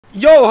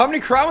Yo, how many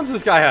crowns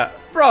this guy had?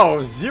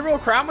 Bro, 0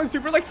 crown wins,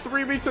 dude. We're like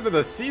 3 weeks into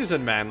the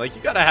season, man. Like,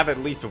 you gotta have at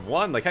least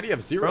 1. Like, how do you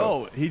have 0?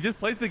 Bro, he just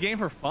plays the game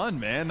for fun,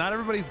 man. Not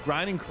everybody's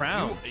grinding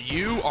crowns.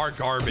 You are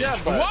garbage. Yeah,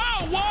 but...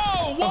 Whoa,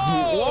 whoa,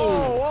 whoa.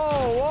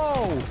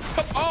 Whoa, whoa.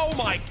 Oh,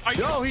 my. Are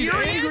you Yo, he's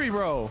serious? angry,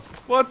 bro.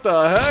 What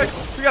the heck?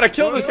 We gotta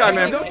kill this guy,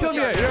 man. Don't kill me.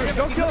 Don't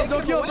kill him.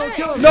 Don't kill him. Don't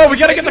kill him. No, we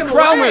gotta get the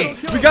crown win.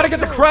 We gotta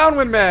get the crown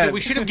win, man. Dude, we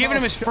should have given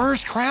him his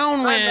first crown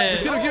We win.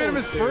 could have given him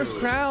his first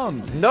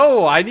crown.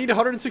 No, I need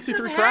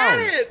 163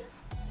 crowns.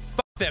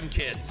 Fuck them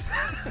kids.